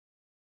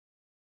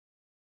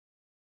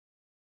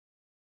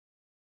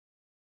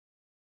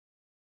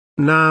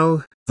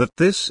Now, that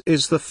this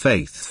is the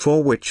faith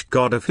for which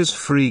God of his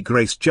free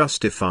grace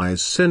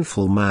justifies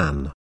sinful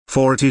man,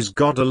 for it is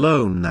God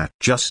alone that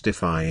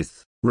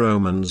justifieth,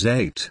 Romans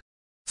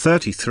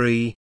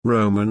 8:33,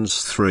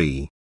 Romans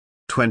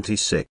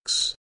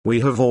 3:26,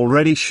 we have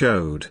already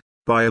showed,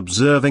 by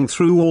observing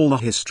through all the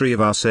history of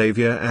our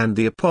Saviour and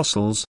the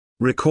Apostles,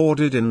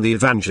 recorded in the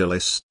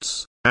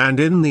Evangelists, and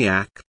in the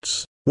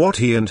Acts, what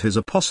he and his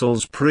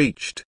Apostles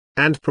preached,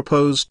 and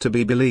proposed to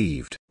be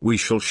believed. We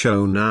shall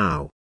show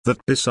now,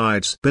 that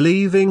besides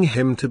believing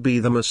him to be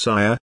the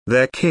Messiah,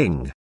 their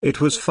King, it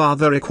was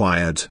farther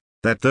required,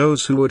 that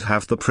those who would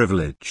have the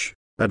privilege,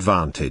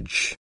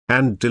 advantage,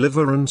 and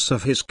deliverance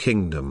of his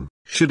kingdom,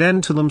 should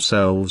enter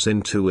themselves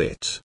into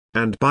it,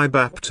 and by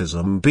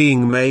baptism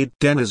being made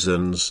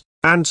denizens,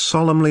 and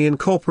solemnly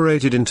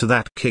incorporated into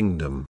that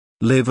kingdom,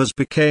 live as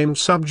became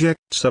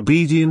subjects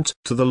obedient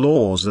to the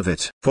laws of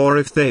it. For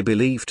if they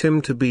believed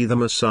him to be the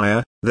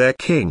Messiah, their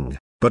King,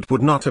 but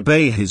would not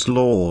obey his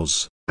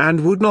laws,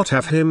 and would not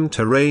have him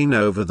to reign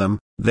over them,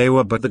 they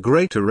were but the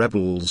greater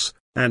rebels,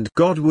 and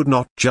God would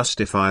not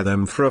justify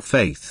them for a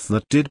faith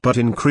that did but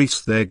increase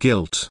their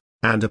guilt,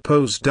 and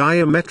oppose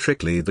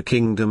diametrically the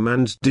kingdom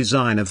and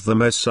design of the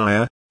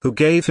Messiah, who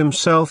gave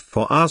himself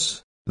for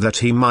us, that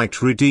he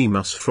might redeem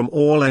us from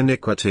all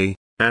iniquity,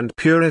 and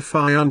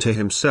purify unto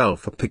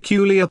himself a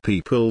peculiar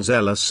people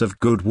zealous of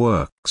good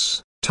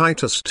works.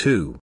 Titus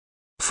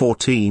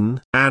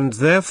 2:14. And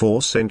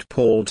therefore St.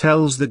 Paul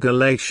tells the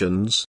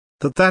Galatians,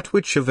 that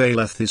which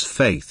availeth is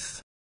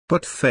faith,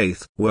 but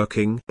faith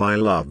working by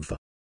love.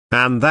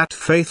 And that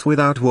faith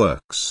without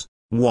works,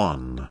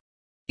 1.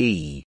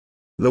 The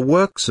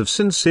works of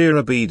sincere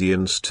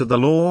obedience to the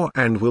law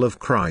and will of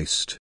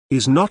Christ,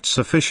 is not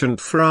sufficient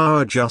for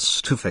our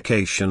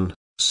justification,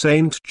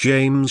 St.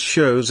 James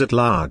shows at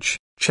large,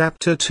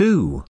 chapter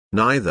 2,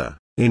 neither,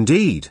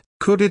 indeed,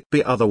 could it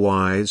be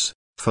otherwise,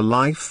 for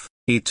life,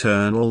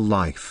 eternal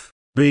life,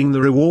 being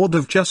the reward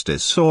of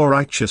justice or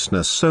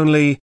righteousness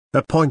only,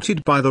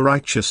 appointed by the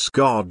righteous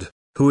God,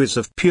 who is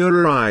of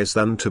purer eyes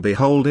than to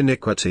behold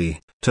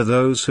iniquity, to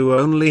those who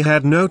only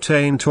had no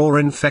taint or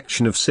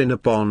infection of sin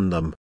upon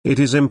them, it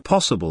is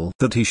impossible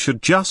that he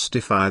should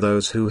justify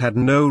those who had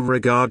no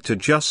regard to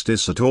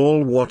justice at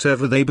all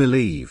whatever they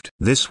believed.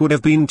 This would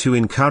have been to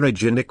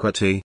encourage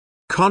iniquity,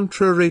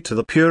 contrary to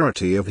the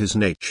purity of his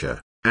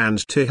nature,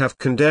 and to have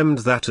condemned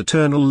that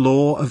eternal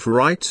law of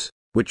right,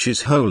 which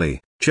is holy,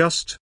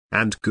 just,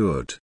 and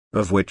good,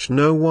 of which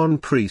no one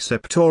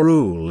precept or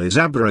rule is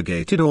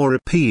abrogated or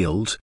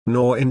repealed,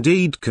 nor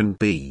indeed can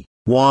be,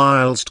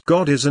 whilst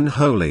God is an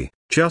holy,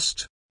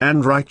 just,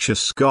 and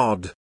righteous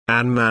God,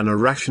 and man a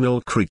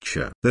rational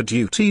creature. The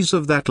duties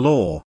of that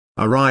law,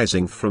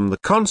 arising from the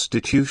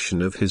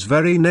constitution of his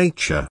very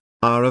nature,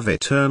 are of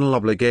eternal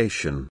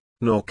obligation,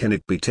 nor can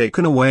it be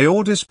taken away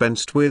or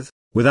dispensed with,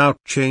 without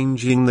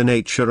changing the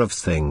nature of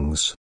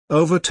things,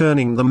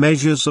 overturning the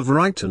measures of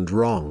right and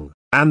wrong,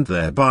 and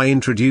thereby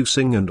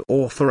introducing and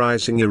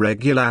authorizing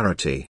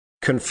irregularity,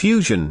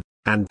 confusion,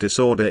 and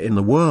disorder in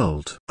the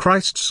world.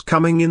 Christ's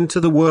coming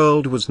into the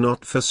world was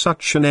not for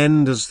such an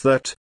end as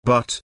that,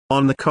 but,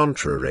 on the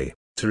contrary,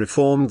 to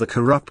reform the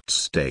corrupt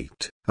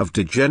state of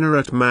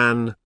degenerate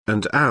man,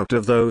 and out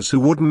of those who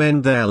would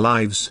mend their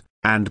lives,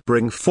 and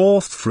bring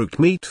forth fruit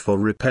meet for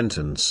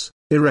repentance,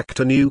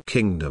 erect a new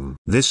kingdom.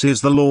 This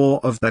is the law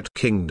of that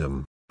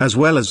kingdom, as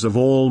well as of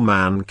all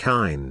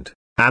mankind,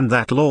 and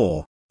that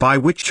law, by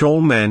which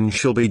all men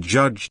shall be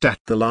judged at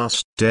the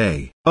last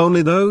day.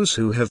 Only those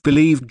who have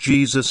believed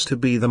Jesus to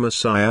be the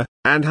Messiah,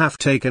 and have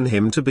taken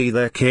him to be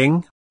their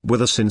King,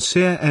 with a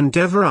sincere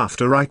endeavor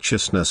after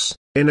righteousness,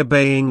 in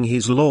obeying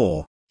his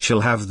law,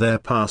 shall have their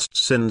past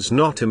sins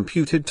not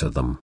imputed to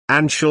them,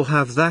 and shall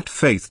have that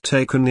faith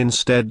taken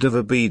instead of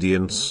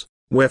obedience,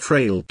 where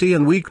frailty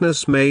and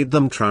weakness made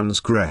them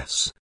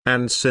transgress,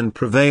 and sin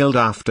prevailed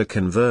after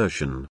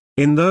conversion,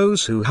 in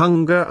those who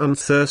hunger and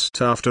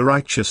thirst after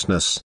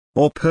righteousness,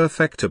 or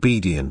perfect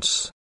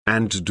obedience,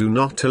 and do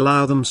not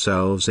allow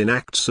themselves in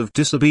acts of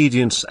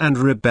disobedience and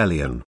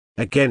rebellion,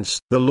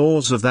 against the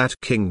laws of that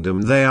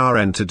kingdom they are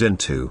entered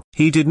into.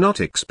 He did not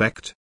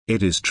expect,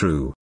 it is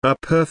true, a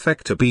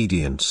perfect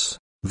obedience,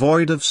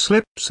 void of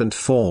slips and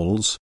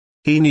falls.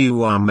 He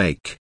knew our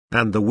make,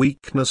 and the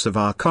weakness of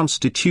our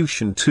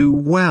constitution too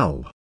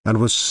well, and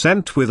was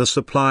sent with a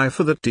supply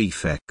for that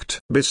defect.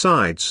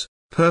 Besides,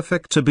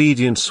 perfect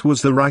obedience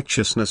was the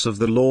righteousness of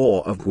the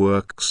law of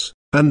works,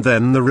 and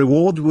then the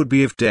reward would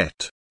be of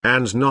debt,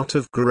 and not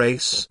of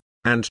grace,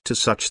 and to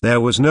such there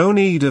was no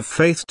need of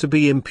faith to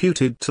be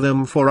imputed to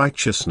them for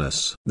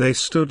righteousness. They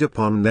stood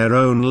upon their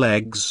own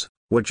legs,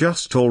 were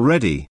just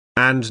already,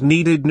 and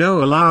needed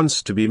no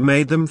allowance to be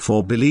made them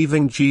for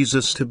believing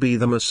Jesus to be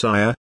the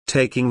Messiah,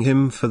 taking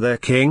him for their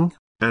King,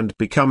 and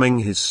becoming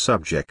his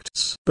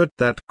subjects. But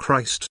that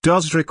Christ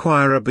does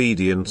require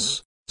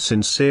obedience,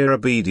 sincere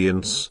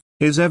obedience,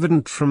 is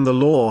evident from the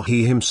law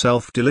he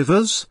himself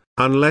delivers,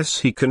 unless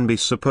he can be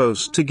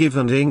supposed to give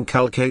and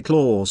inculcate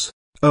laws,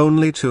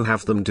 only to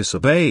have them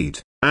disobeyed,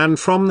 and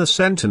from the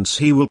sentence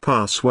he will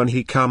pass when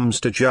he comes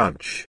to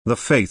judge. The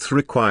faith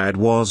required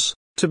was,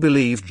 to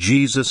believe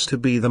Jesus to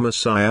be the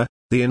Messiah,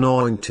 the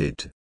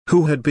Anointed,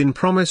 who had been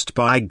promised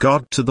by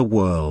God to the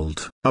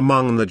world.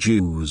 Among the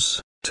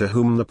Jews, to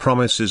whom the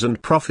promises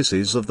and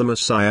prophecies of the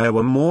Messiah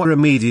were more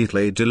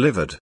immediately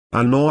delivered,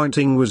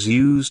 anointing was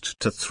used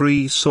to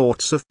three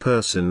sorts of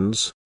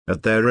persons,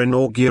 at their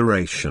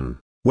inauguration,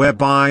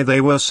 whereby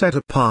they were set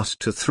apart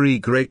to three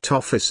great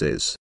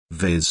offices,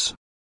 viz.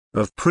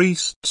 Of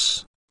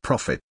priests,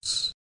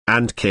 prophets,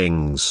 and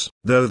kings.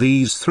 Though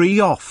these three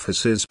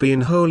offices be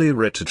in Holy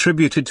Writ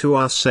attributed to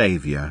our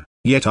Saviour,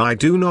 yet I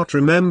do not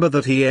remember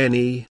that he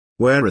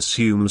anywhere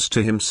assumes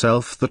to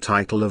himself the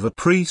title of a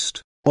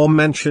priest, or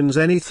mentions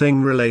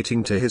anything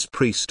relating to his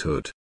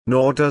priesthood,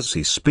 nor does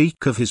he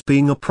speak of his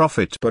being a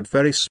prophet but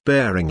very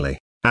sparingly,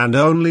 and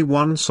only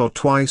once or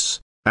twice,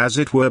 as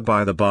it were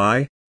by the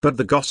by. But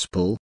the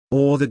gospel,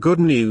 or the good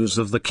news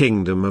of the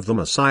kingdom of the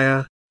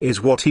Messiah, is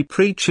what he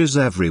preaches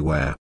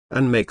everywhere,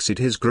 and makes it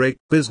his great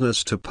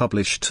business to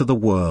publish to the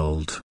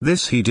world.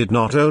 This he did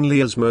not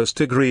only as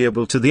most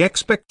agreeable to the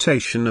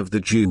expectation of the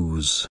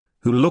Jews,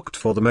 who looked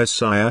for the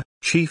Messiah,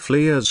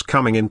 chiefly as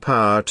coming in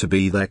power to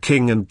be their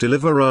king and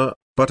deliverer,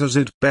 but as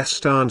it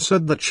best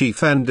answered the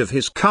chief end of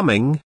his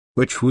coming,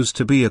 which was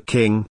to be a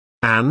king,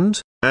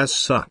 and, as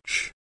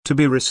such, to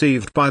be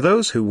received by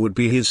those who would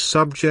be his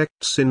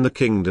subjects in the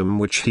kingdom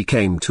which he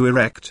came to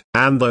erect.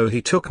 And though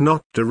he took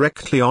not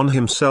directly on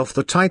himself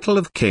the title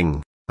of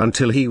king,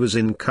 until he was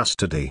in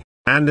custody,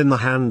 and in the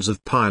hands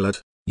of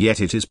Pilate, yet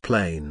it is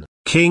plain,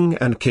 King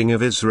and King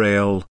of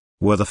Israel,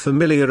 were the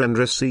familiar and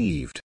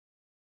received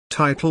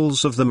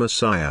titles of the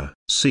Messiah.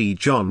 See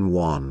John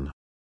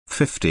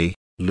 1:50,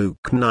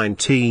 Luke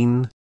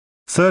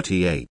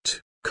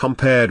 19:38,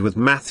 compared with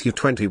Matthew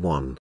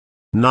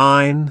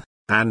 21:9,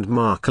 and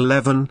Mark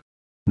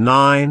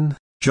 11:9,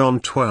 John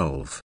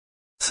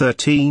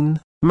 12:13,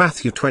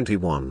 Matthew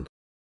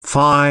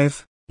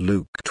 21:5,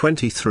 Luke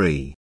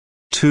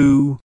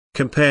 23:2,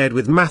 compared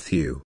with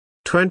Matthew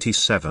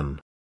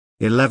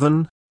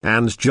 27:11,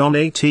 and John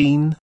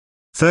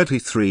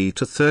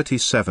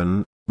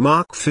 18:33-37,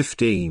 Mark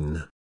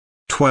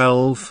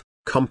 15:12,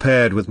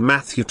 compared with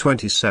Matthew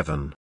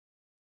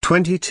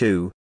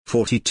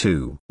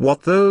 27:22-42.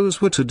 What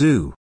those were to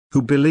do,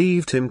 who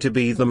believed him to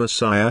be the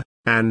Messiah,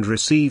 and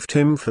received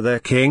him for their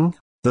king,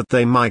 that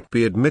they might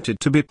be admitted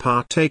to be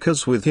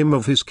partakers with him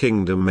of his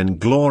kingdom in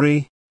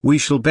glory, we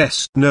shall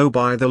best know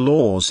by the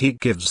laws he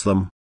gives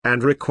them,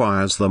 and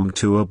requires them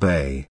to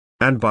obey,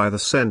 and by the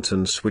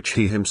sentence which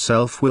he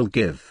himself will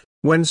give.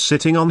 When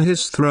sitting on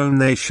his throne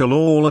they shall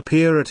all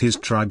appear at his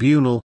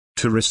tribunal,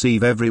 to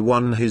receive every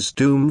one his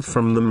doom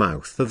from the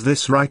mouth of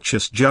this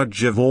righteous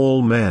judge of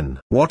all men.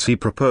 What he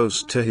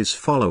proposed to his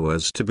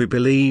followers to be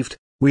believed,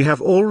 we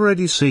have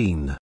already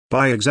seen,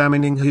 by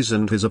examining his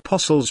and his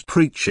apostles'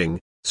 preaching,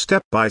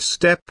 step by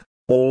step,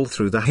 all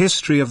through the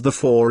history of the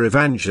four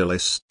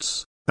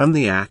evangelists, and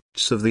the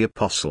Acts of the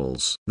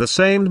Apostles. The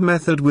same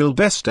method will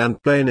best and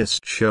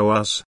plainest show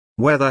us,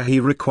 whether he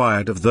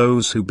required of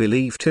those who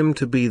believed him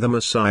to be the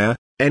Messiah,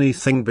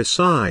 anything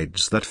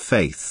besides that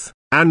faith,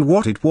 and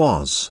what it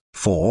was.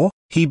 For,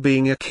 he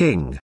being a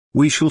king,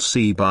 we shall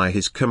see by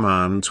his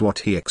commands what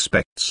he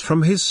expects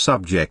from his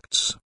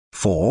subjects,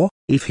 for,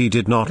 if he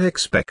did not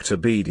expect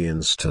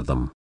obedience to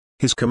them,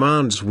 his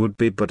commands would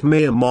be but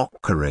mere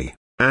mockery,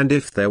 and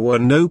if there were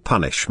no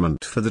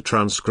punishment for the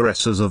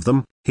transgressors of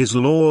them, his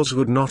laws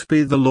would not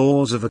be the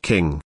laws of a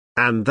king,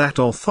 and that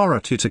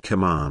authority to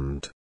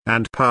command,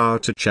 and power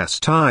to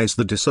chastise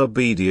the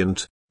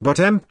disobedient, but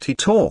empty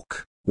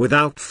talk,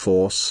 without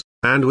force,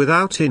 and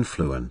without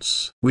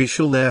influence. We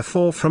shall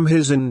therefore from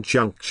his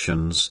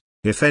injunctions,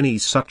 if any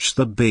such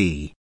there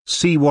be,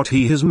 see what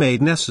he has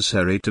made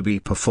necessary to be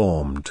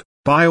performed,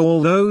 by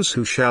all those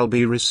who shall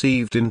be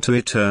received into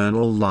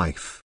eternal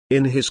life,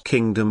 in his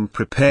kingdom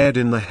prepared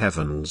in the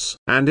heavens.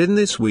 And in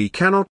this we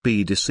cannot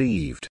be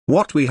deceived.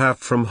 What we have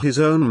from his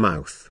own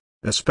mouth,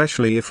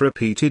 especially if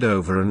repeated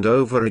over and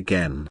over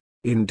again,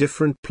 in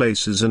different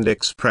places and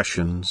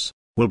expressions,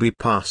 will be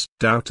past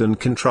doubt and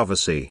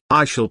controversy.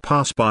 I shall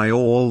pass by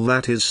all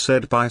that is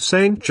said by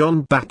St.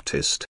 John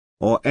Baptist,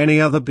 or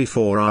any other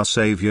before our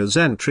Saviour's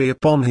entry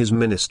upon his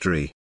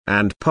ministry,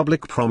 and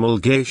public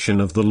promulgation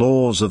of the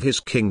laws of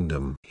his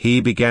kingdom. He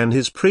began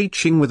his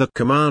preaching with a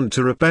command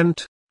to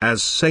repent,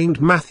 as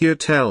St. Matthew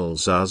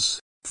tells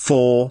us,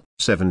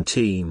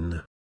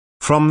 4:17.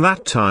 From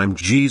that time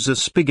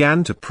Jesus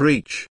began to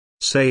preach,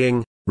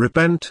 saying,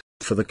 Repent,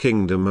 for the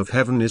kingdom of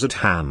heaven is at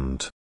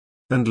hand.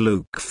 And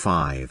Luke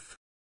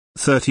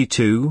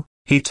 5:32,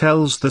 he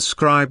tells the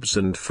scribes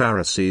and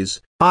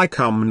Pharisees, I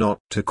come not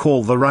to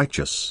call the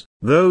righteous.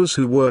 Those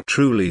who were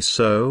truly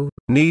so,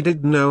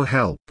 needed no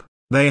help,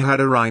 they had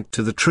a right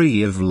to the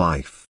tree of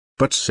life,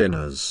 but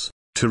sinners,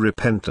 to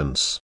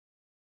repentance.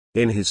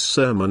 In his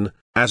sermon,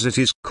 as it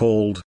is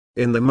called,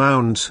 in the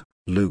Mount,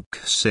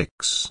 Luke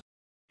 6,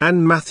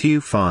 and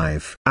Matthew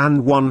 5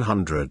 and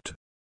 100,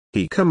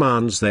 he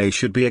commands they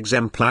should be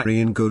exemplary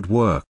in good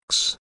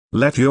works,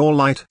 Let your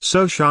light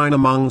so shine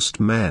amongst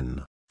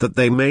men, that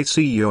they may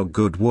see your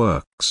good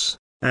works,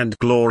 and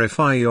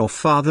glorify your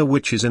Father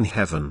which is in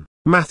heaven.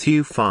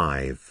 Matthew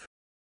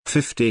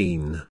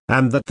 5:15.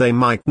 And that they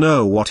might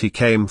know what he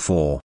came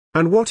for,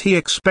 and what he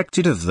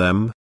expected of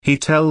them, he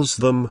tells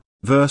them,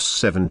 verse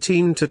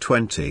 17 to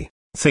 20,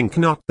 think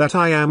not that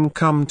I am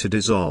come to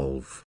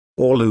dissolve,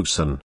 or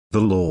loosen,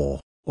 the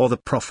law, or the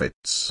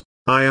prophets.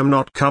 I am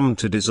not come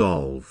to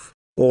dissolve,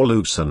 or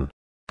loosen,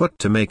 but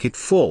to make it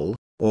full,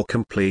 or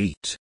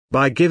complete,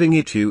 by giving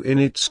it you in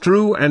its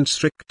true and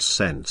strict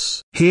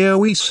sense. Here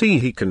we see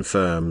he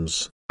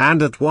confirms,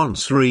 and at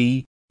once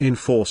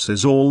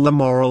enforces all the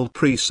moral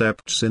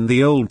precepts in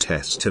the Old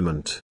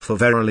Testament. For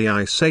verily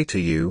I say to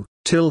you,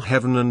 till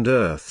heaven and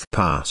earth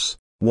pass,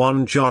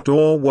 one jot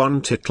or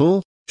one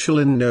tittle, shall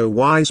in no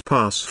wise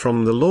pass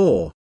from the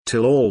law,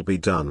 till all be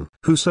done.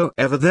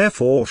 Whosoever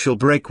therefore shall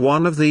break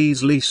one of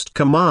these least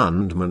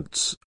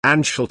commandments,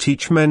 and shall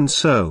teach men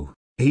so,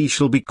 he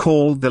shall be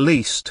called the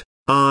least,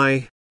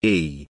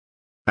 i.e.,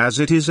 as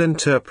it is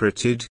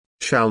interpreted,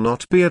 shall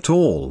not be at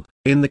all,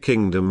 in the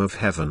kingdom of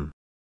heaven.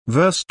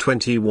 Verse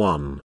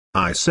 21,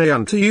 I say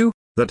unto you,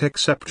 that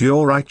except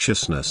your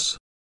righteousness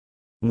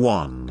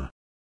 1.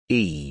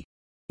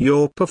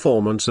 Your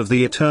performance of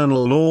the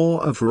eternal law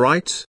of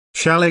right,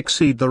 shall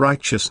exceed the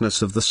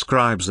righteousness of the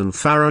scribes and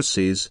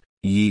Pharisees,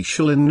 ye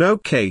shall in no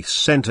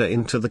case enter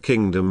into the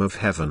kingdom of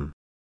heaven.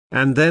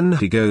 And then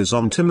he goes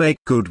on to make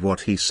good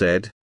what he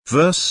said,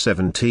 verse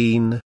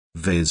 17,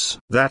 viz.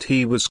 That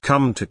he was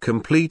come to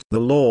complete the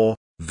law,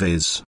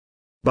 viz.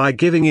 by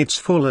giving its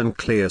full and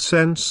clear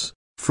sense,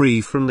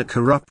 free from the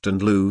corrupt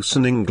and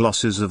loosening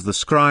glosses of the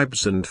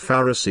scribes and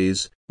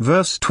Pharisees,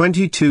 verse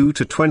 22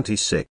 to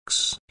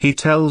 26. He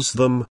tells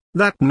them,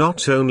 that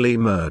not only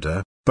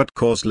murder, but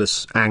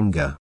causeless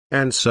anger,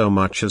 and so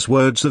much as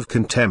words of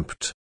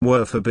contempt,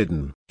 were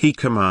forbidden. He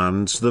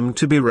commands them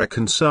to be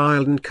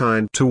reconciled and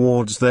kind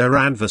towards their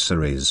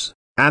adversaries,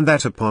 and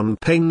that upon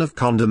pain of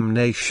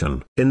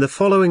condemnation. In the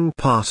following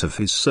part of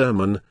his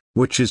sermon,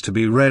 which is to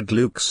be read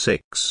Luke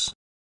 6,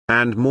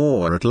 and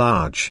more at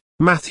large,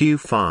 Matthew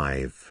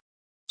 5,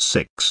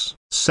 6,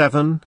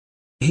 7,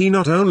 he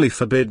not only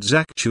forbids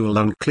actual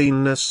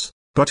uncleanness,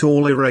 but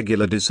all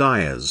irregular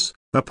desires,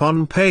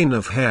 upon pain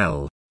of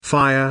hell,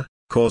 fire,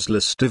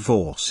 causeless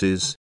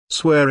divorces,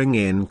 swearing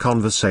in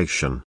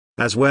conversation,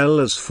 as well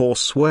as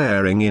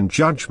forswearing in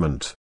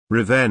judgment,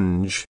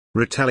 revenge,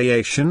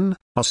 retaliation,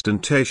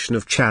 ostentation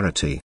of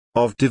charity,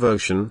 of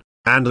devotion,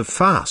 and of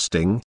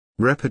fasting,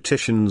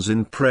 repetitions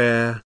in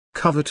prayer,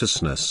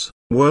 covetousness,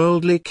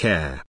 worldly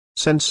care,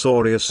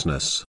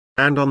 censoriousness,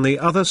 and on the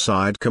other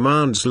side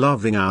commands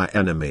loving our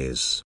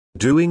enemies,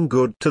 doing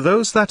good to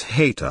those that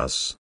hate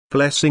us,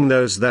 blessing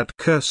those that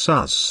curse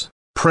us,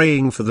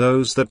 praying for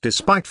those that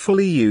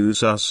despitefully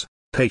use us,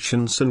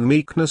 patience and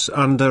meekness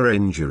under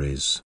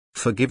injuries,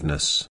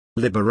 forgiveness,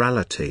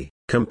 liberality,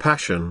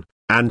 compassion,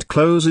 and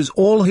closes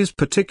all his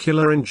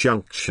particular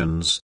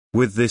injunctions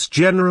with this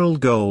general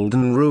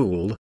golden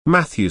rule,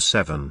 Matthew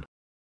 7,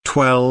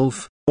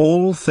 12,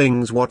 all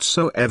things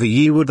whatsoever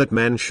ye would that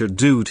men should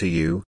do to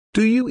you,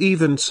 do you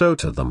even so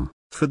to them,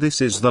 for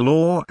this is the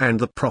law and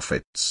the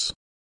prophets.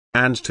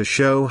 And to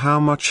show how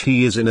much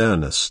he is in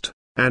earnest,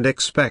 and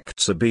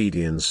expects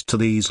obedience to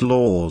these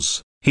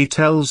laws, he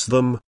tells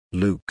them,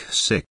 Luke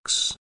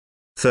 6,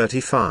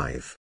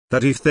 35,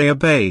 that if they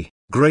obey,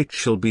 great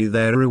shall be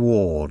their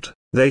reward,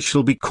 they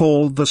shall be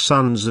called the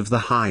sons of the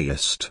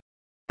highest.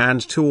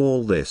 And to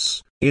all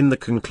this, in the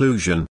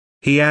conclusion,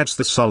 he adds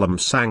the solemn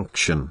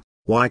sanction,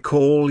 why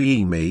call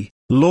ye me,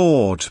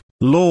 Lord,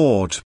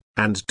 Lord,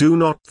 and do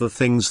not the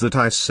things that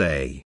I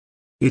say?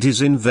 It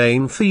is in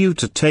vain for you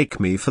to take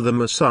me for the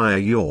Messiah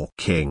your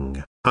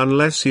King,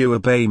 unless you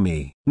obey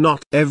me.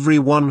 Not every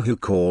one who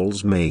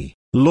calls me,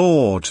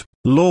 Lord,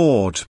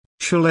 Lord,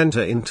 shall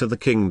enter into the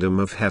kingdom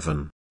of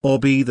heaven, or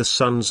be the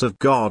sons of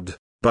God,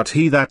 but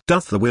he that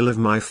doth the will of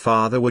my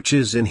Father which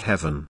is in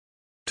heaven.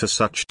 To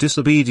such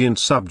disobedient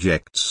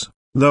subjects,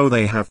 though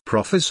they have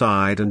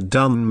prophesied and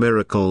done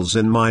miracles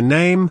in my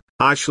name,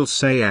 I shall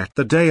say at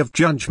the day of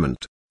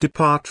judgment,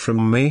 depart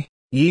from me,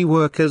 ye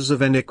workers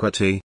of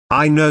iniquity,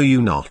 I know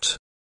you not.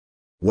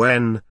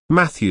 When,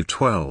 Matthew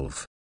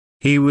 12,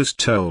 he was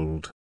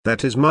told,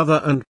 that his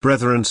mother and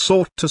brethren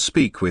sought to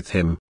speak with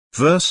him,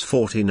 verse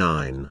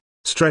 49,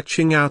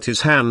 stretching out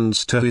his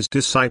hands to his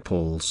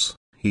disciples,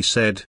 he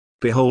said,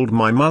 Behold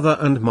my mother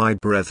and my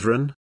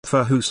brethren,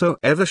 for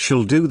whosoever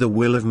shall do the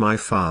will of my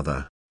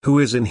Father, who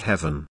is in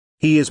heaven,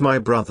 he is my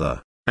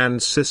brother,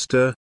 and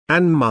sister,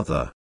 and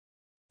mother.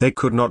 They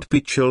could not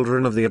be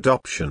children of the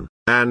adoption,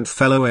 and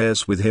fellow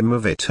heirs with him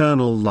of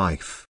eternal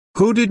life,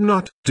 who did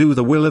not do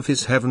the will of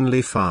his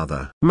heavenly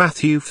Father.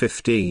 Matthew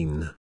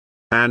 15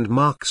 and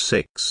Mark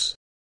 6.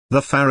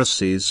 The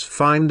Pharisees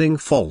finding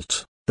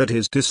fault, that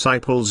his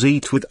disciples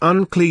eat with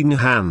unclean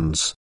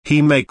hands,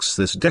 he makes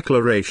this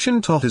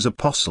declaration to his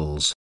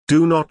apostles,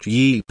 Do not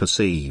ye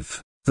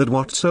perceive, that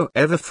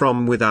whatsoever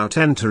from without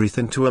entereth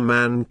into a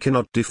man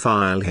cannot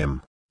defile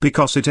him,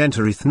 because it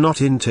entereth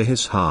not into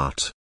his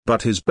heart,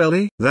 but his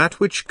belly that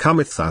which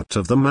cometh out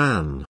of the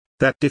man,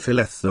 that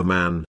defileth the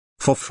man,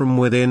 for from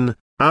within,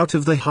 out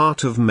of the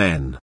heart of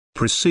men,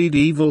 proceed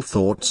evil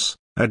thoughts,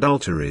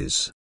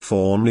 adulteries,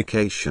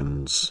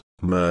 fornications,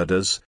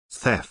 murders,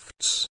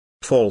 thefts,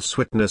 false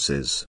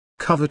witnesses,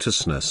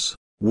 covetousness,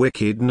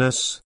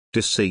 wickedness,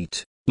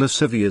 deceit,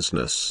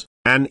 lasciviousness,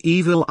 an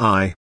evil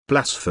eye,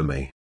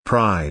 blasphemy,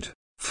 pride,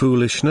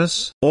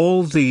 foolishness.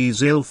 All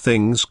these ill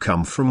things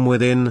come from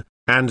within,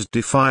 and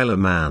defile a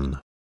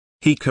man.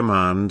 He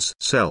commands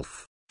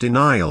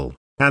self-denial,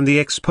 and the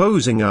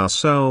exposing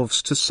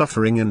ourselves to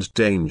suffering and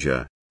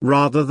danger,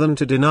 rather than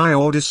to deny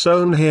or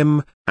disown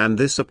him, and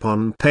this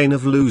upon pain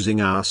of losing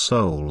our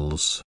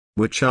souls,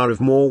 which are of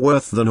more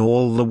worth than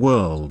all the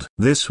world.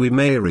 This we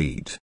may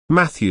read,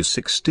 Matthew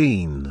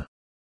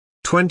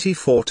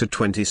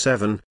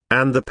 16:24-27,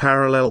 and the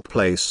parallel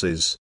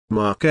places,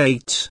 Mark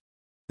 8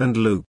 and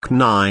Luke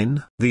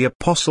 9. The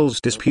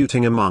apostles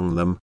disputing among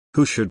them,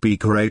 who should be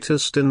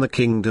greatest in the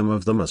kingdom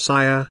of the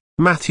Messiah,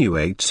 Matthew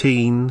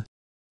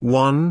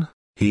 18:1.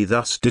 He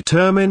thus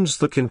determines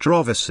the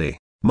controversy,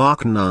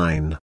 Mark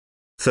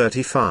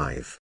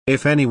 9:35.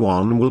 If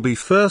anyone will be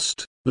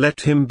first,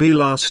 let him be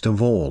last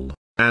of all,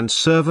 and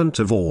servant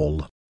of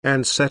all,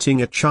 and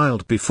setting a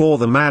child before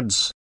the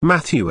mads,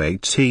 Matthew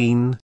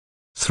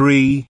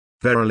 18:3.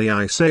 Verily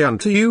I say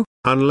unto you,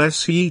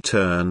 unless ye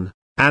turn,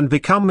 and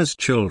become as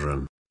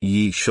children,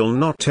 ye shall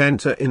not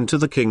enter into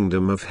the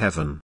kingdom of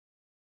heaven.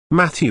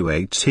 Matthew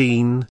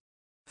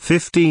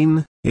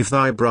 18:15. If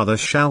thy brother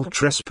shall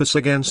trespass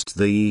against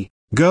thee,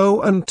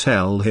 go and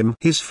tell him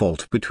his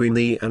fault between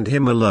thee and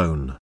him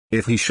alone.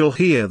 If he shall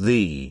hear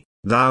thee,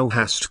 thou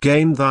hast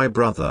gained thy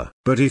brother.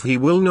 But if he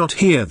will not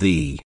hear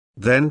thee,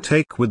 then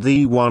take with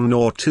thee one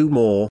or two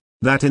more,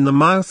 that in the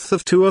mouth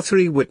of 2 or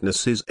 3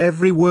 witnesses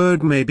every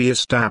word may be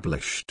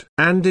established.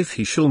 And if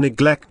he shall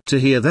neglect to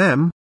hear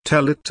them,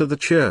 tell it to the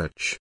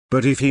church.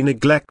 But if he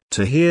neglect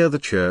to hear the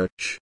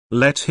church,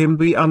 let him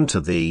be unto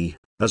thee,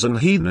 as an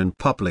heathen and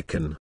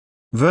publican.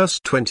 Verse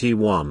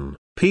 21,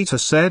 Peter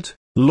said,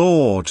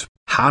 Lord,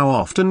 how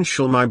often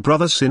shall my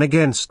brother sin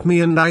against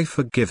me and I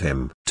forgive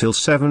him? Till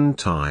 7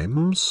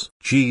 times?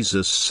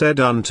 Jesus said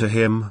unto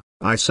him,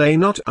 I say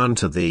not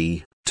unto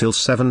thee, till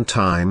 7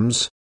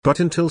 times, but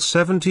until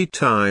 70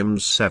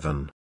 times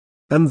 7.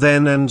 And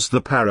then ends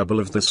the parable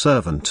of the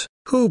servant,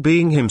 who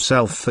being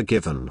himself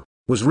forgiven,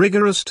 was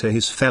rigorous to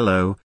his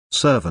fellow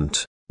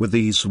servant, with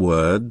these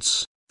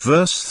words,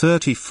 verse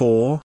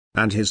 34,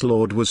 and his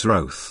Lord was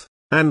wroth,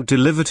 and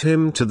delivered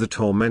him to the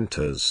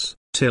tormentors,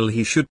 till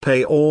he should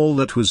pay all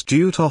that was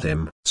due to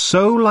him.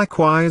 So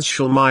likewise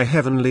shall my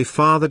heavenly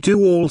Father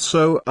do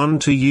also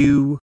unto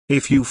you,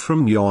 if you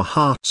from your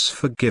hearts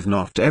forgive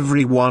not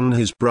every one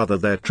his brother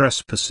their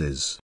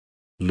trespasses.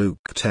 Luke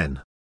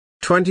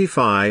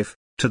 10:25,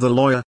 to the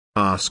lawyer,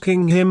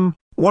 asking him,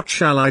 What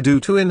shall I do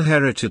to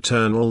inherit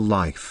eternal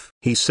life?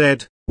 He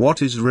said,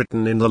 What is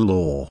written in the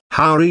law?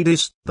 How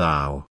readest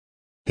thou?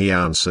 He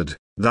answered,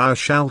 Thou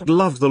shalt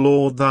love the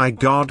Lord thy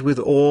God with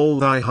all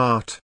thy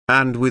heart,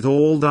 and with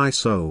all thy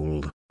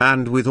soul,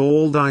 and with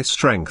all thy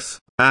strength,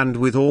 and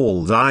with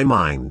all thy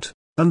mind,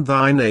 and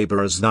thy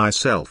neighbor as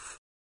thyself.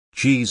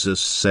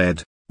 Jesus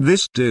said,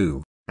 This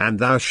do, and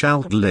thou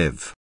shalt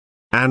live.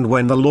 And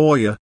when the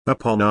lawyer,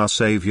 upon our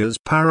Saviour's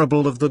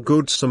parable of the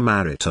Good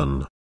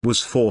Samaritan,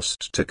 was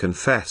forced to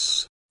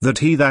confess that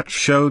he that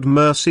showed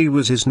mercy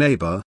was his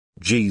neighbor,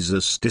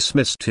 Jesus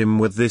dismissed him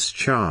with this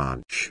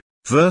charge.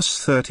 Verse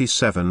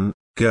 37,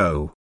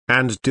 Go,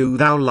 and do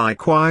thou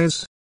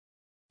likewise.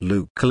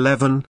 Luke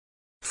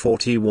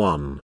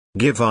 11:41,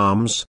 Give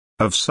alms,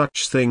 of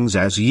such things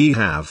as ye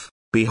have,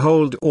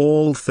 behold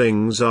all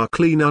things are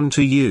clean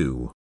unto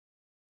you.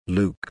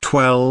 Luke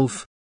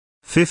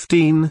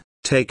 12:15,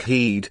 Take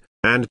heed,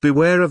 and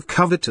beware of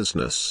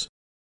covetousness.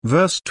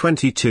 Verse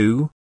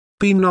 22,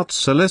 Be not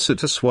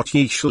solicitous what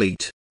ye shall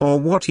eat, or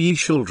what ye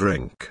shall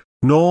drink,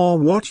 nor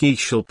what ye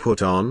shall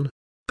put on.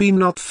 Be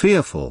not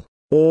fearful,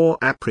 or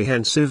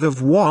apprehensive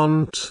of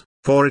want,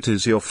 for it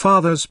is your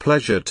Father's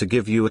pleasure to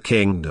give you a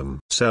kingdom.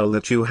 Sell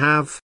that you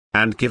have,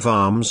 and give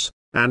alms,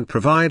 and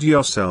provide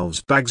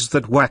yourselves bags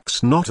that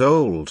wax not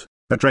old,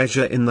 a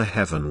treasure in the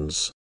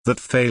heavens, that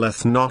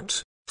faileth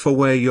not, for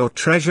where your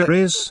treasure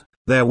is,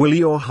 there will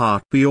your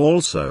heart be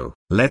also.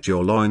 Let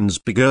your loins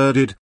be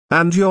girded,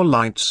 and your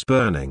lights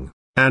burning,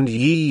 and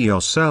ye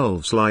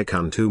yourselves like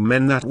unto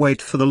men that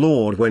wait for the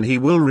Lord when he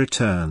will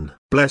return.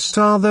 Blessed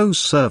are those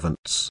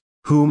servants,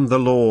 whom the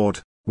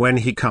Lord, when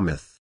he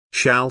cometh,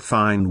 shall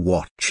find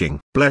watching.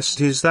 Blessed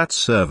is that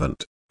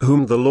servant,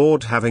 whom the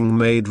Lord having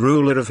made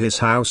ruler of his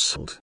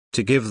household,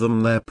 to give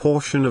them their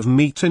portion of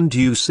meat in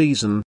due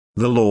season,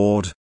 the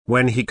Lord,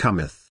 when he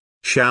cometh,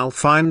 shall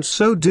find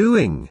so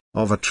doing.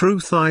 Of a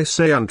truth I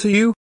say unto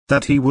you,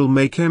 that he will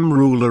make him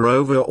ruler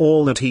over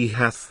all that he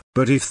hath.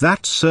 But if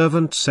that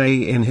servant say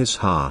in his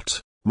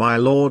heart, My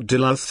Lord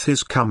delayeth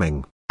his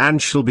coming,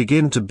 and shall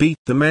begin to beat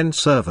the men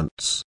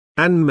servants,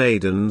 and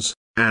maidens,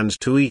 and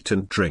to eat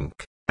and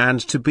drink,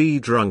 and to be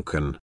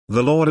drunken,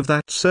 the Lord of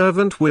that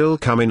servant will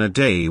come in a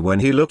day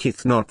when he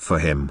looketh not for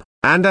him,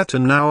 and at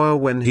an hour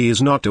when he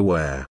is not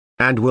aware,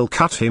 and will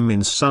cut him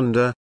in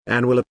sunder,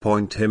 and will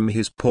appoint him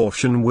his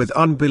portion with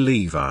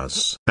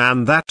unbelievers.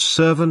 And that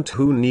servant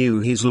who knew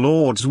his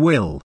Lord's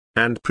will,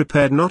 and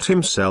prepared not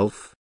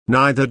himself,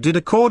 neither did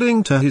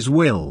according to his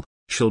will,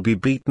 shall be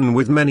beaten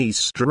with many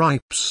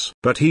stripes.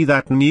 But he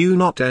that knew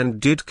not and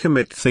did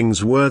commit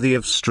things worthy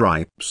of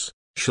stripes,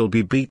 shall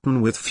be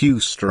beaten with few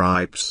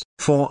stripes.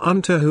 For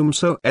unto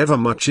whomsoever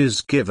much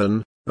is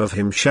given, of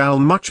him shall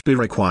much be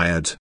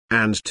required,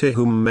 and to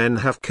whom men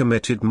have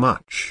committed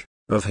much,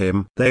 of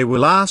him they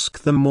will ask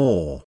the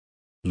more.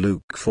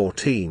 Luke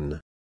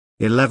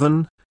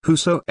 14:11,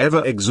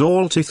 Whosoever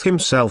exalteth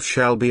himself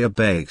shall be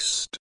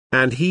abased,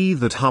 and he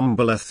that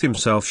humbleth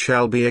himself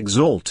shall be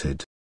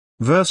exalted.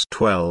 Verse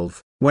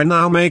 12, When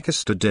thou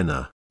makest a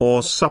dinner,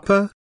 or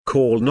supper,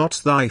 call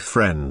not thy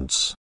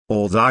friends,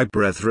 or thy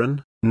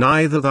brethren,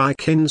 neither thy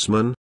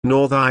kinsmen,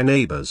 nor thy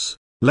neighbors,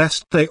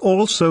 lest they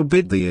also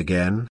bid thee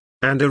again,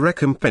 and a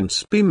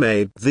recompense be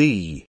made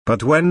thee.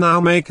 But when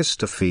thou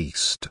makest a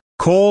feast,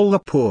 call the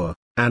poor,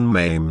 and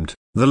maimed,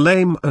 the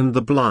lame and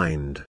the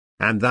blind,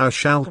 and thou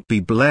shalt be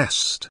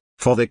blessed,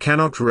 for they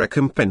cannot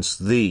recompense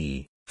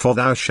thee, for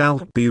thou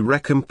shalt be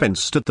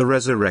recompensed at the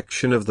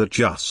resurrection of the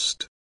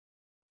just.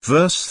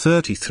 Verse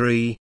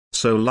 33,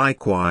 So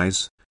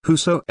likewise,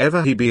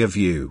 whosoever he be of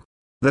you,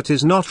 that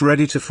is not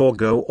ready to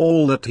forego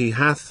all that he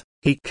hath,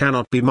 he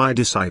cannot be my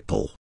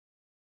disciple.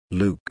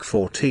 Luke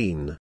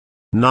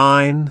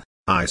 14:9,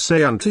 I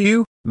say unto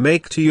you,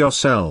 make to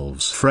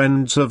yourselves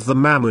friends of the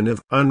mammon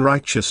of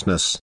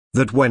unrighteousness,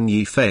 that when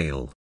ye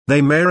fail,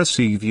 they may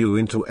receive you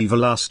into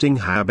everlasting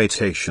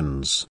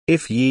habitations.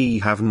 If ye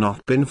have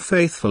not been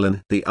faithful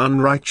in the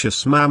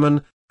unrighteous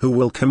mammon, who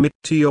will commit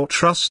to your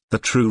trust the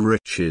true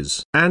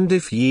riches? And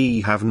if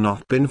ye have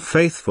not been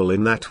faithful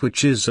in that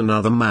which is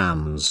another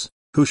man's,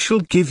 who shall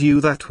give you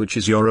that which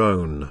is your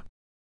own?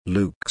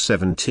 Luke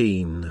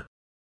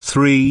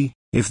 17:3,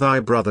 If thy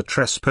brother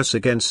trespass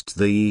against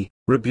thee,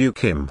 rebuke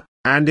him,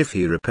 and if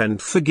he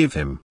repent forgive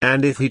him.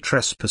 And if he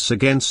trespass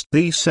against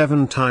thee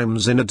 7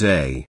 times in a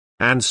day,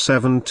 and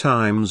 7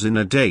 times in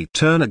a day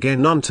turn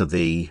again unto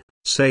thee,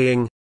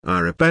 saying,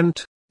 I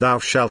repent, thou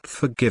shalt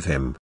forgive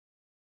him.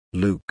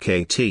 Luke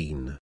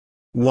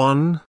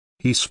 18:1,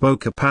 He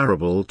spoke a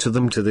parable to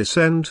them to this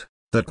end,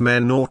 that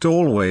men ought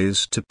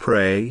always to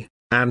pray,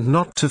 and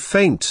not to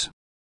faint.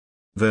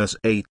 Verse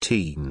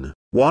 18,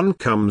 One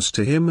comes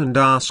to him and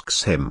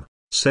asks him,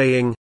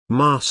 saying,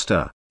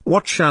 Master,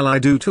 what shall I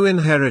do to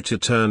inherit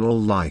eternal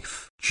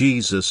life?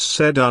 Jesus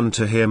said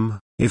unto him,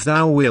 If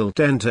thou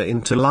wilt enter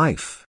into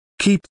life,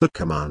 keep the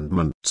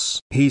commandments.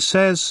 He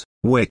says,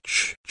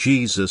 which?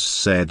 Jesus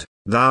said,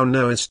 Thou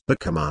knowest the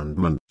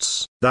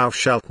commandments. Thou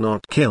shalt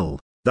not kill,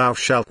 thou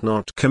shalt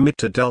not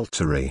commit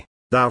adultery,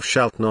 thou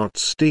shalt not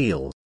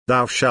steal,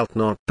 thou shalt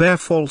not bear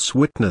false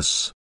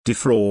witness,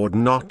 defraud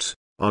not,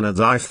 honor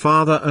thy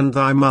father and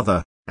thy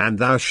mother, and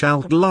thou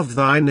shalt love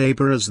thy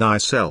neighbor as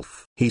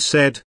thyself. He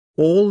said,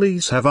 All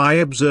these have I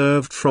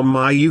observed from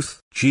my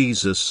youth.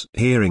 Jesus,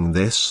 hearing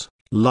this,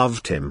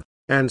 loved him,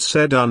 and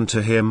said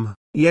unto him,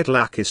 Yet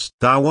lackest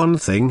thou one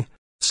thing,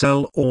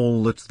 sell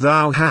all that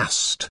thou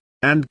hast,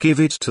 and give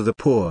it to the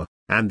poor,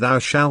 and thou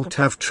shalt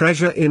have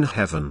treasure in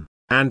heaven,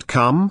 and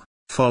come,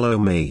 follow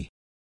me.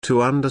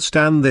 To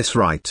understand this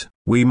right,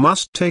 we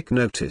must take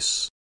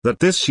notice, that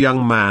this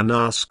young man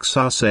asks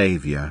our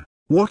Saviour,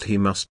 what he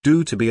must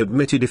do to be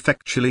admitted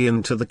effectually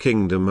into the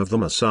kingdom of the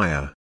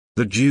Messiah.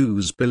 The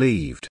Jews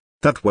believed,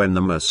 that when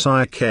the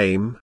Messiah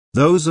came,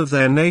 those of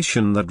their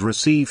nation that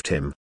received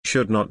him,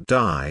 should not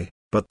die,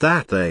 but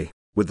that they,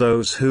 with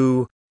those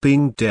who,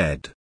 being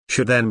dead,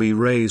 should then be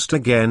raised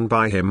again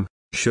by him,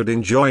 should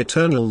enjoy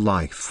eternal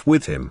life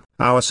with him.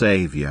 Our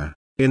Saviour,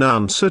 in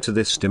answer to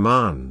this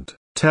demand,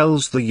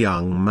 tells the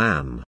young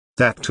man,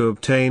 that to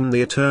obtain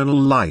the eternal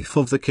life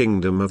of the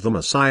kingdom of the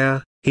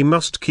Messiah, he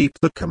must keep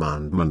the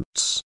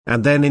commandments.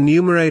 And then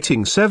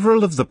enumerating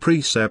several of the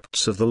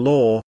precepts of the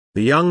law,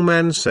 the young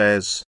man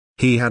says,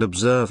 he had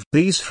observed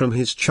these from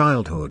his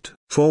childhood,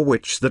 for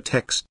which the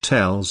text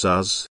tells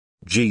us,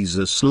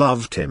 Jesus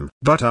loved him.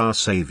 But our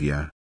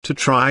Saviour, to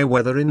try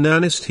whether in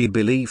earnest he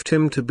believed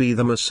him to be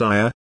the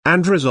Messiah,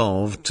 and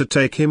resolved to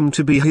take him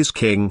to be his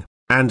king,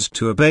 and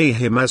to obey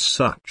him as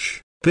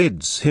such,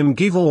 bids him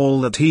give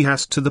all that he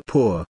has to the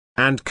poor,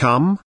 and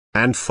come,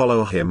 and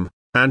follow him,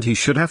 and he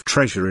should have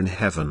treasure in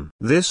heaven.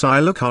 This I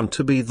look on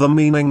to be the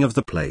meaning of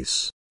the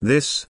place,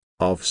 this,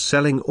 of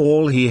selling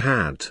all he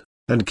had,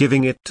 and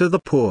giving it to the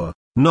poor,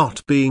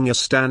 not being a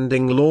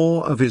standing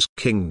law of his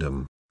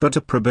kingdom, but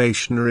a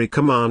probationary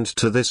command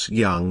to this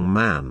young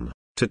man,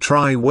 to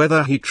try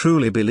whether he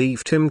truly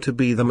believed him to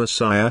be the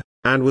Messiah,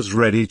 and was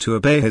ready to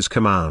obey his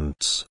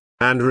commands,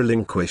 and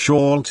relinquish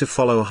all to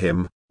follow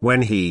him,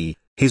 when he,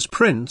 his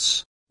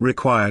prince,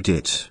 required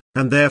it.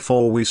 And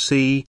therefore we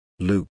see,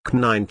 Luke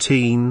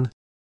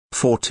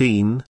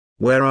 19:14,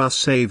 where our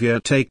Saviour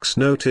takes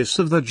notice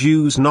of the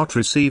Jews not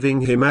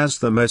receiving him as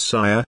the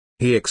Messiah,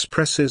 he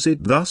expresses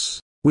it thus,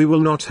 we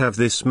will not have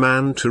this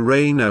man to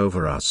reign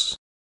over us.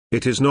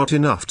 it is not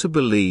enough to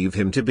believe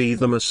him to be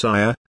the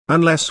Messiah,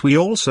 unless we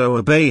also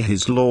obey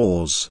his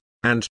laws,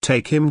 and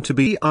take him to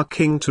be our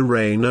king to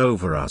reign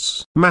over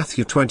us.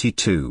 Matthew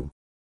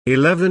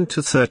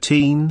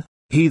 22:11-13,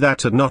 He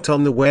that had not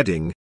on the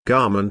wedding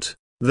garment,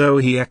 though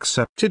he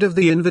accepted of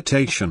the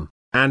invitation,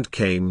 and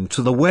came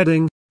to the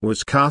wedding,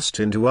 was cast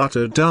into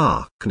utter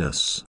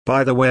darkness.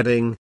 By the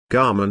wedding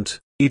garment,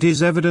 it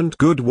is evident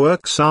good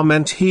works are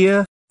meant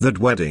here, that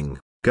wedding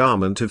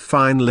garment of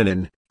fine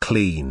linen,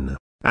 clean,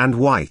 and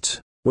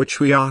white, which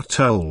we are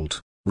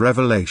told,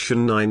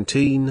 Revelation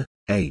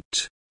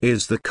 19:8,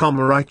 is the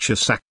common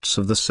righteous acts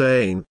of the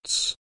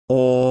saints,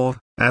 or,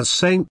 as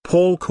St.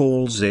 Paul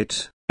calls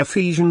it,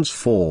 Ephesians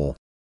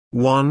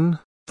 4:1,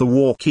 the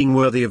walking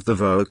worthy of the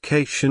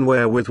vocation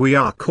wherewith we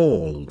are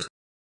called.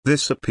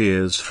 This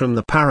appears from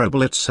the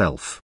parable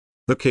itself.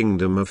 The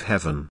kingdom of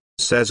heaven,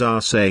 says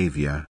our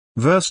Saviour,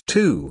 verse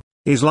 2,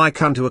 is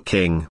like unto a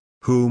king,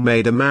 who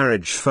made a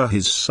marriage for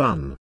his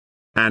son.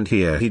 And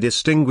here he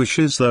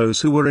distinguishes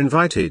those who were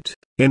invited,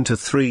 into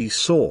three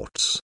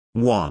sorts.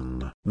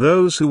 1.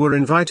 Those who were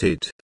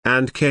invited,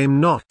 and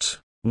came not.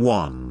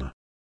 1.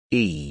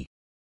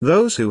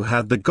 Those who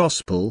had the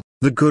gospel,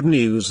 the good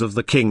news of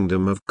the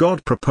kingdom of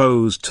God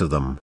proposed to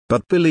them,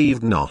 but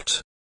believed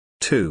not.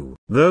 2.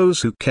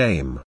 Those who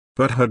came,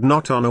 but had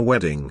not on a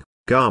wedding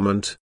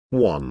garment.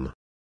 1.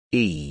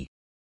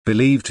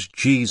 Believed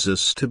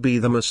Jesus to be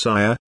the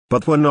Messiah,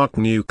 but were not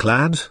new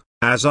clad,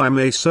 as I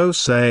may so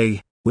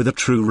say, with a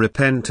true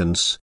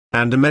repentance,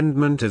 and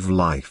amendment of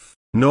life,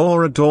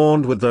 nor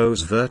adorned with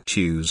those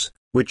virtues,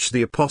 which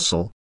the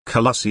Apostle,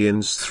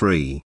 Colossians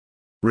 3,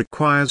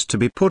 requires to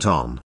be put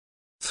on.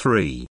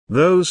 3.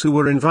 Those who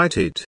were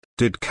invited,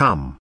 did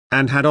come,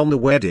 and had on the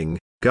wedding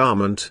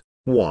garment.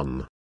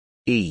 1.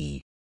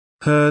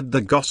 Heard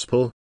the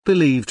gospel,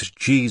 believed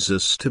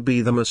Jesus to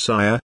be the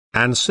Messiah,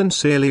 and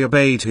sincerely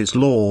obeyed his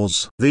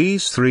laws.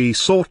 These three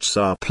sorts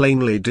are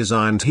plainly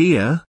designed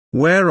here,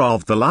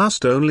 whereof the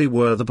last only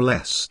were the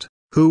blessed,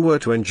 who were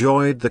to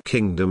enjoy the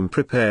kingdom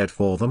prepared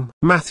for them.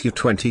 Matthew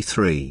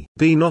 23.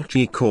 Be not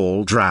ye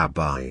called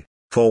Rabbi,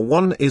 for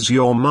one is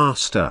your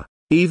master,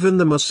 even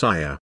the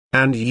Messiah,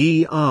 and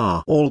ye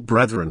are all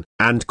brethren.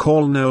 And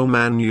call no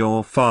man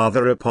your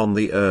father upon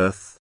the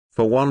earth,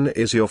 for one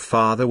is your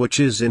Father which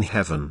is in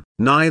heaven.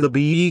 Neither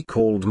be ye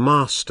called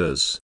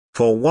masters,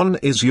 for one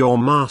is your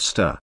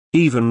master,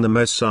 even the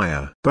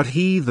Messiah. But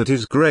he that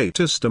is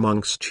greatest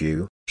amongst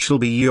you, shall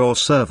be your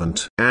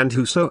servant. And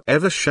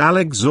whosoever shall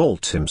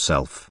exalt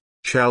himself,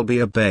 shall be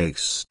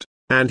abased,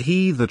 and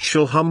he that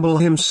shall humble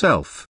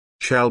himself,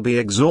 shall be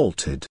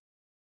exalted.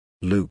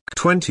 Luke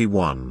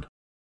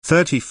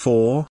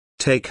 21:34,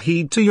 Take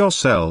heed to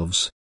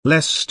yourselves,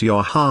 lest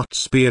your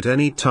hearts be at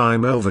any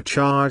time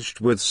overcharged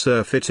with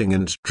surfeiting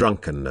and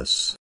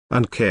drunkenness,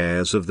 and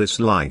cares of this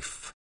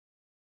life.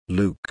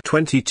 Luke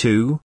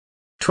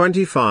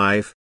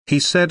 22:25, He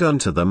said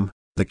unto them,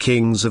 The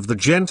kings of the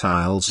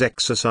Gentiles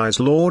exercise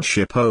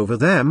lordship over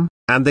them,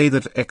 and they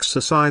that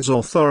exercise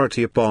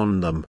authority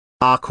upon them,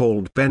 are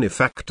called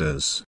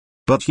benefactors.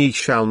 But ye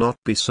shall not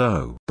be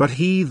so. But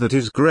he that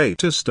is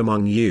greatest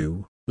among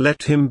you,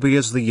 let him be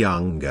as the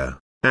younger,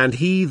 and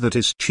he that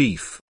is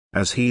chief,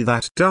 as he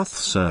that doth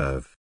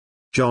serve.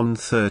 John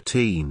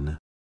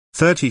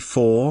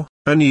 13:34,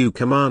 A new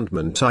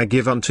commandment I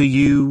give unto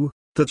you,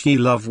 that ye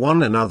love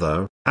one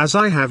another, as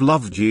I have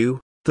loved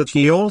you, that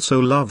ye also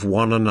love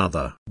one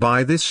another.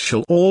 By this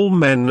shall all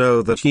men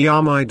know that ye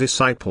are my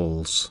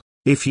disciples,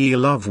 if ye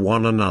love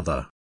one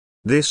another.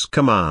 This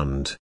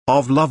command,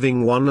 of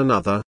loving one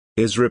another,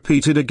 is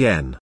repeated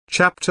again,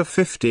 chapter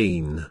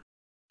 15,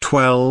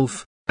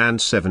 12, and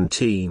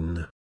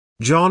 17.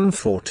 John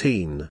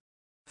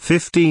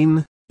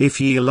 14:15, If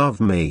ye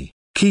love me,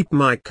 keep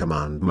my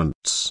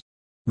commandments.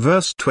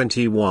 Verse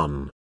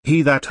 21,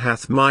 He that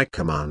hath my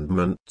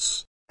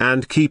commandments,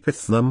 and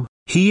keepeth them,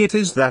 he it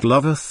is that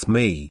loveth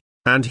me,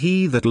 and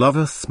he that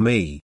loveth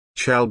me,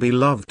 shall be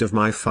loved of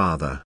my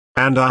Father,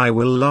 and I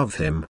will love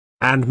him,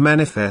 and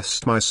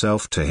manifest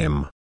myself to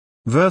him.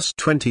 Verse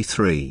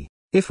 23,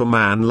 If a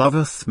man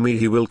loveth me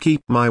he will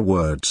keep my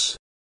words.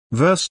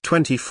 Verse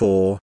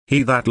 24,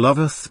 He that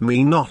loveth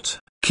me not,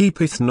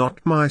 keepeth not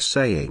my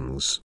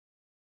sayings.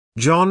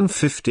 John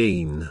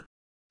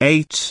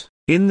 15:8,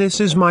 In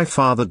this is my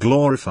Father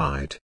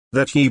glorified,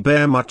 that ye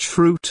bear much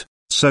fruit,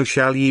 so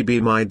shall ye be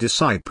my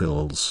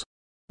disciples.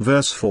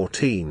 Verse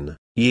 14,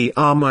 Ye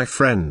are my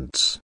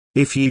friends,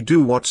 if ye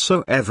do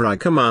whatsoever I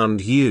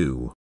command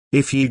you.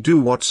 If ye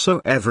do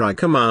whatsoever I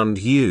command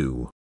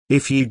you,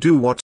 if ye do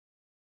what